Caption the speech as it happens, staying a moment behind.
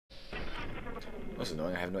That's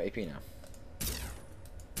annoying, I have no AP now.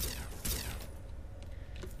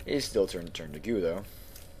 He's still turned to goo though.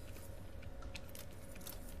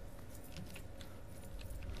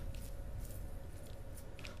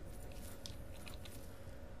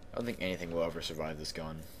 I don't think anything will ever survive this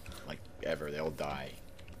gun. Like, ever. They'll die.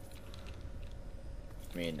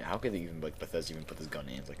 I mean, how could they even, like, Bethesda even put this gun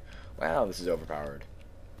in? It's like, wow, this is overpowered.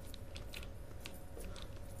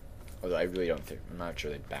 Although I really don't think, I'm not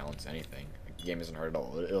sure they balance anything. The game isn't hard at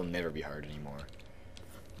all. It'll never be hard anymore.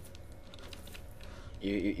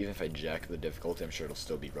 Even if I jack the difficulty, I'm sure it'll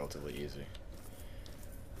still be relatively easy.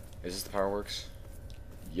 Is this the power works?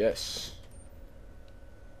 Yes.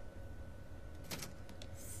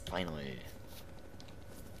 Finally.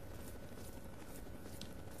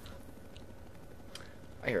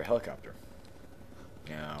 I hear a helicopter.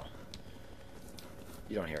 No.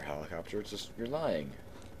 You don't hear a helicopter, it's just, you're lying.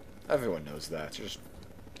 Everyone knows that. You're just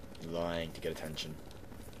lying to get attention.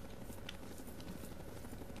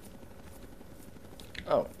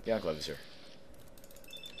 Oh, yeah, Glove is here.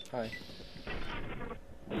 Hi.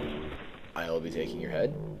 I'll be taking your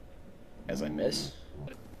head as I miss.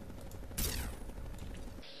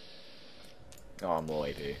 Oh, I'm low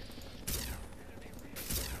AP.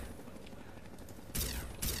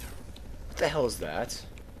 What the hell is that?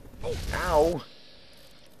 Oh, ow!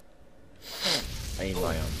 I need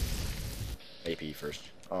my AP first.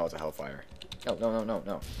 Oh, it's a hellfire. No, no, no, no,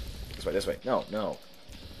 no. This way, this way. No, no.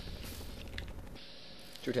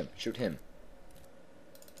 Shoot him, shoot him.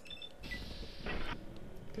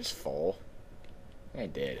 Just fall. I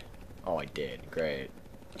did. Oh, I did. Great.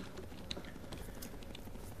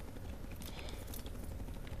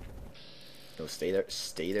 No, stay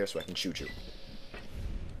there so I can shoot you.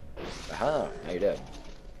 Aha, now you're dead.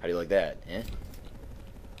 How do you like that, eh?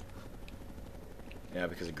 Now,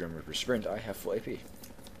 because of Grim Reaper Sprint, I have full AP.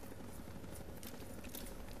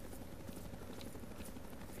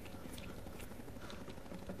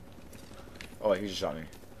 Oh, he just shot me.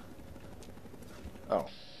 Oh,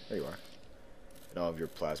 there you are. In all of your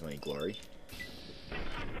plasma glory.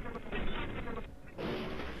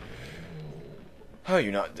 Oh,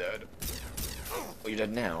 you're not dead. Well, you're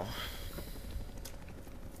dead now.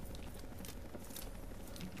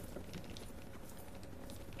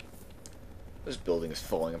 This building is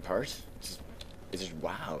falling apart. It's just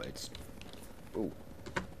wow, it's... Ooh.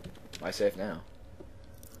 Am I safe now?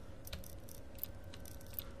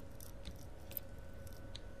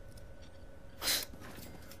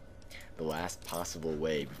 The last possible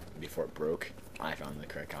way before it broke, I found the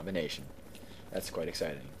correct combination. That's quite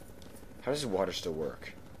exciting. How does water still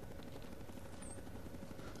work?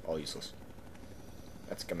 All useless.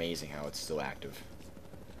 That's amazing how it's still active.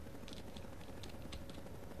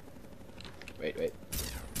 Wait, wait.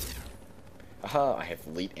 Aha, I have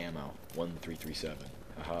elite ammo. 1337.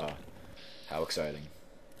 Aha. How exciting.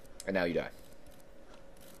 And now you die.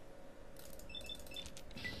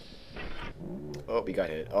 Oh, we got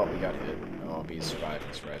hit. Oh, we got hit. Oh, he's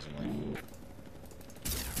surviving, surprisingly.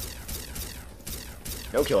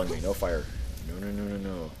 No killing me. No fire. No, no, no, no,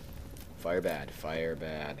 no. Fire bad. Fire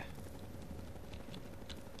bad.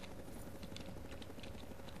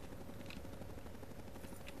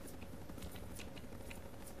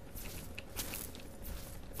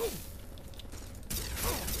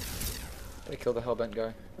 Did I kill the hellbent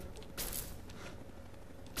guy?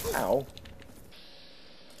 Ow.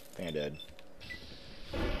 I think I did.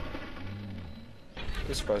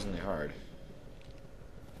 It's surprisingly hard.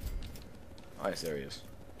 Oh, yes, there he is.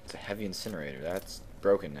 It's a heavy incinerator. That's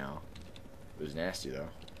broken now. It was nasty, though.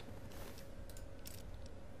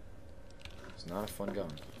 It's not a fun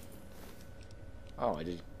gun. Oh, I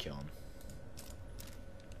did kill him.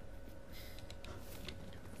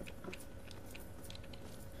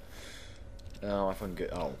 No, I couldn't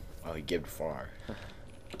get. Oh, he gibbed far.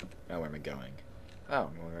 Now where am I going? Oh,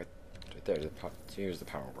 I'm going right there. Here's the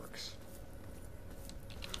power works.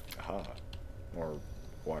 Aha, more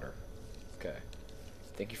water. Okay.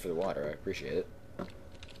 Thank you for the water. I appreciate it.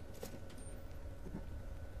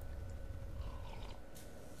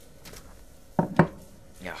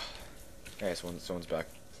 Yeah. Okay, someone's back.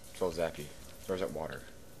 So zappy. Where's that water?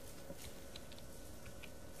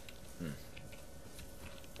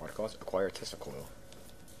 Water cost? Acquire Tesla Coil.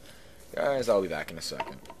 Guys, I'll be back in a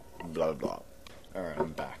second. Blah, blah, blah. Alright,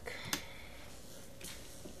 I'm back.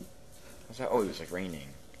 What's that? Oh, it was like raining.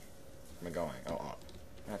 Where am I going? Oh, up.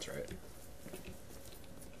 That's right.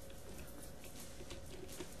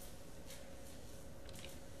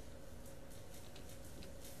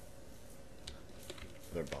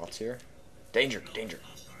 Are there bots here? Danger! Danger!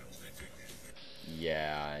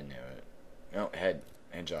 Yeah, I knew it. No, head.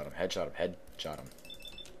 Headshot him, headshot him, headshot him.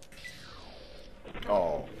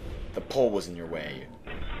 Oh, the pole was in your way.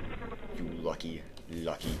 You lucky,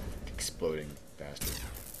 lucky, exploding bastard.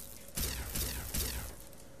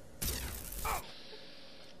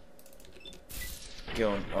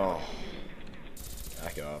 Going, oh.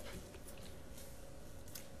 Back up.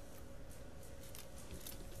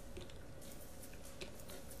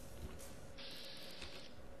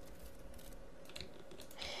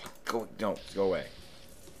 Go, no, go away.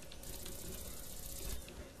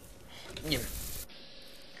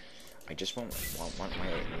 I just want my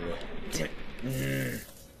damn it.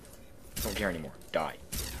 Don't care anymore. Die.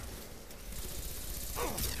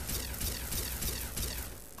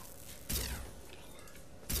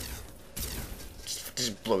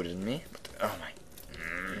 Just bloated in me. Oh my.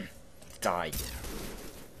 Die.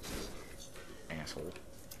 Asshole.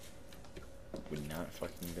 Would not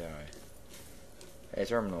fucking die. Hey,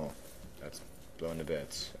 terminal. That's blown to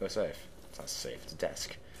bits. Oh, safe. It's not safe. It's a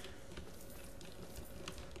desk.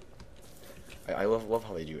 I love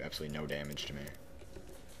how they do absolutely no damage to me.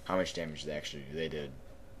 How much damage they actually do? They did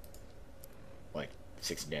like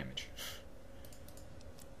 60 damage.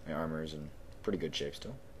 My armor is in pretty good shape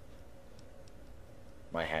still.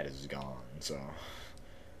 My hat is gone, so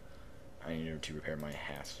I need to repair my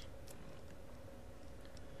hat.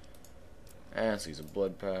 And let's use a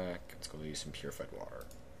blood pack. Let's go use some purified water.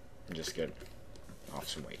 And just get off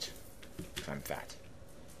some weight. If I'm fat.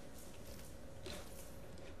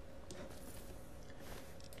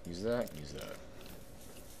 Use that, use that.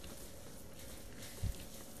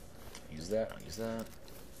 Use that, I'll use that.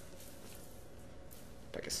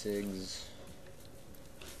 Pack of cigs.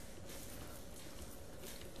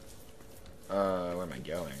 Where am I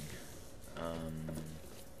going?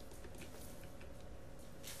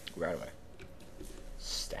 Right away.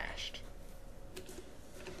 Stashed.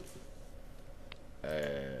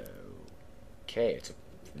 Okay, it's up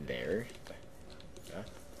there. Yeah.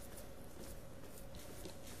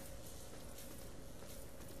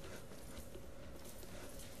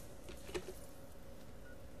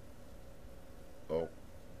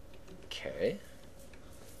 Okay.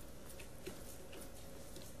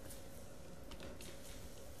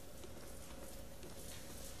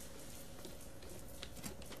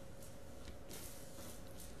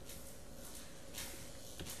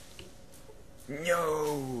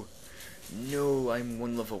 No! No, I'm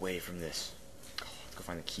one level away from this. Oh, let's go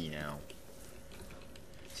find the key now.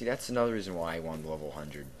 See, that's another reason why I want level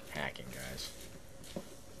 100 hacking, guys.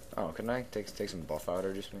 Oh, couldn't I take some buff out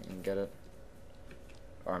or just get it?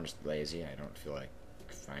 Or I'm just lazy, I don't feel like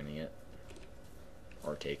finding it.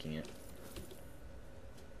 Or taking it.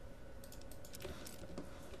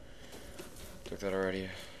 Took that already.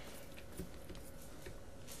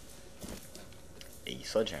 A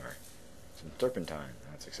sledgehammer. Some turpentine,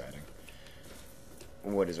 that's exciting.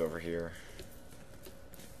 What is over here?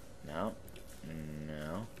 No.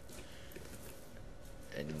 No.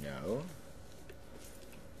 And no.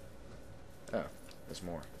 Oh, there's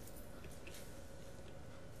more.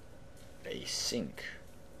 A sink.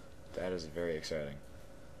 That is very exciting.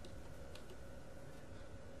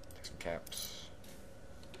 Take some caps.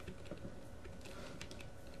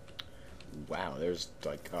 Wow, there's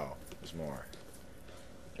like, oh, there's more.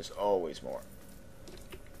 There's always more.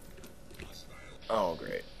 Oh,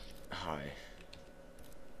 great. Hi.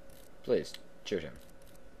 Please, shoot him.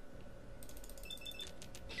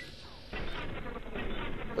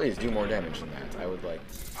 Please do more damage than that. I would like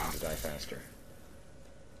him to die faster.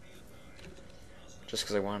 Just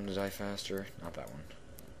because I want him to die faster. Not that one.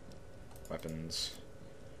 Weapons.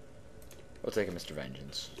 We'll take a Mr.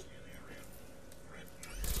 Vengeance.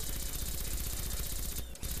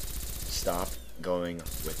 Stop going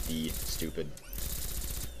with the stupid